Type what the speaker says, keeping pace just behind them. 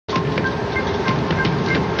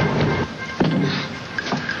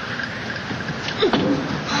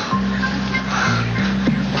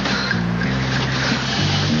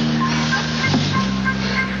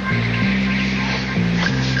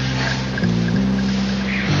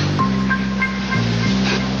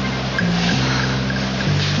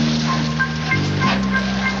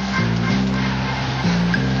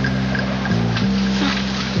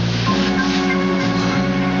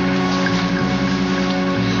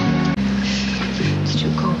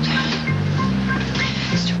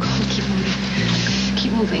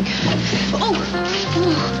moving.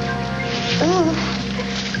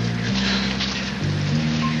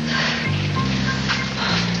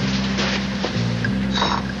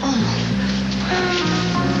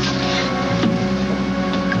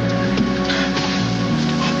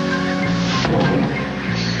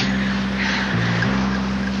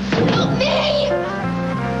 Help me!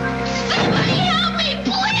 Somebody help me,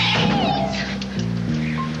 please!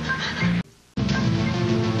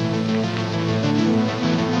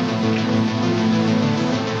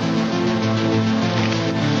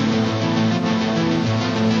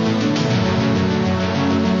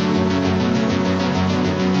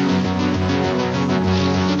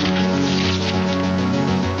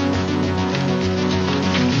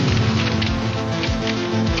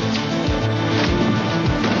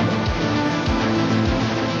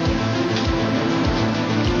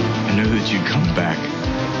 You'd come back.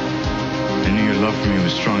 I knew your love for me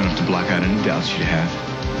was strong enough to block out any doubts you'd have.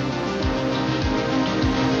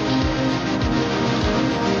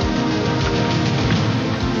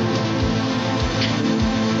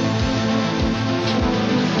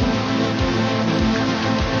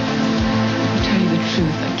 To tell you the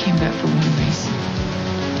truth, I came back for one reason.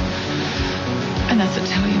 And that's to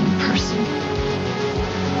tell you in person.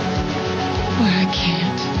 But I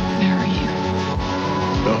can't marry you.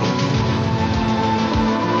 No.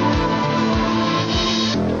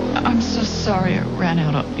 I'm so sorry I ran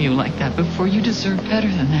out on you like that before. You deserve better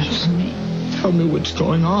than that from me. Tell me what's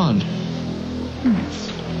going on. I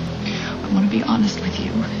want to be honest with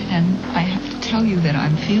you, and I have to tell you that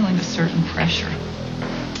I'm feeling a certain pressure.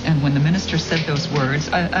 And when the minister said those words,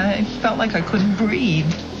 I felt like I couldn't breathe.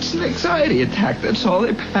 It's an anxiety attack. That's all.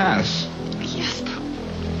 They pass. Yes,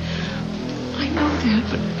 I know that,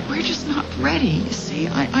 but we're just not ready. You see,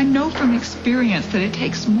 I know from experience that it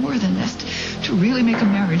takes more than this to really make a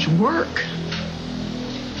marriage work.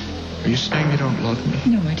 Are you saying you don't love me?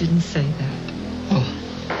 No, I didn't say that. Well,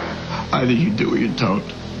 either you do or you don't.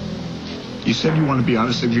 You said you want to be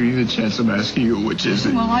honest and give me the chance. I'm asking you, which is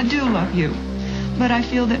it? Well, I do love you. But I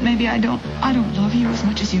feel that maybe I don't love you as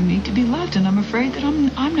much as you need to be loved, and I'm afraid that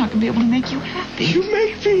I'm not going to be able to make you happy. You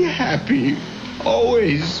make me happy.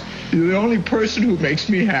 Always. You're the only person who makes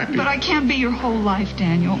me happy. But I can't be your whole life,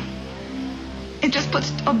 Daniel. It just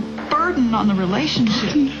puts a burden on the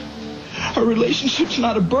relationship. A relationship's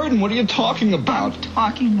not a burden. What are you talking about? I'm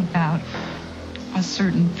talking about a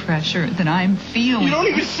certain pressure that I'm feeling. You don't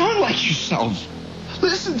even sound like yourself.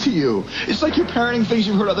 Listen to you. It's like you're parroting things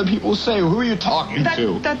you've heard other people say. Who are you talking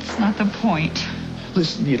to? That's not the point.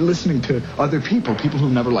 Listen, you're listening to other people who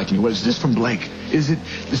never liked me. What is this from Blake? Is it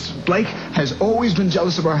this? Blake has always been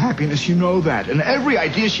jealous of our happiness. You know that. And every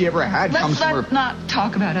idea she ever had comes from her. Let's not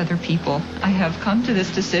talk about other people. I have come to this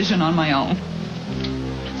decision on my own.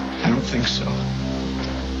 I don't think so.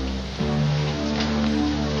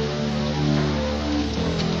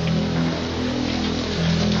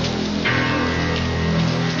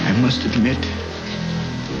 I must admit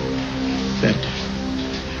that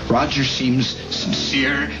Roger seems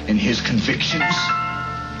sincere in his convictions.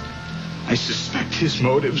 I suspect his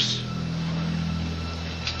motives.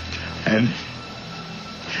 And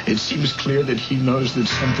it seems clear that he knows that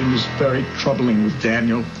something is very troubling with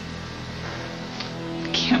Daniel. I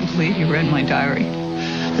can't believe you read my diary.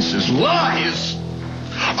 This is lies!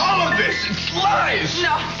 All of this, it's lies!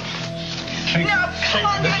 No. No, come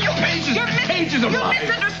on, Daniel. Pages of lies. You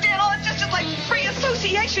misunderstand all. It's just like free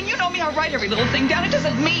association. You know me. I write every little thing down. It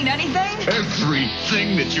doesn't mean anything.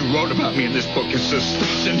 Everything that you wrote about me in this book is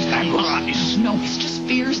suspicions and lies. No, it's just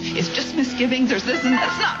fears. It's just misgivings. There's this and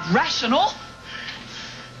that's not rational.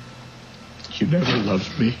 You never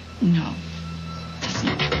loved me. No, that's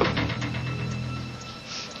not true.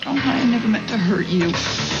 Oh, I never meant to hurt you.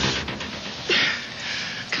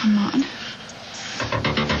 Come on.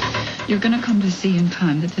 You're going to come to see in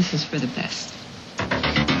time that this is for the best.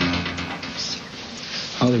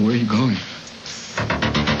 Harley, where are you going?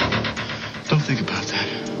 Don't think about that.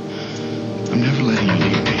 I'm never letting you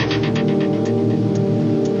leave me.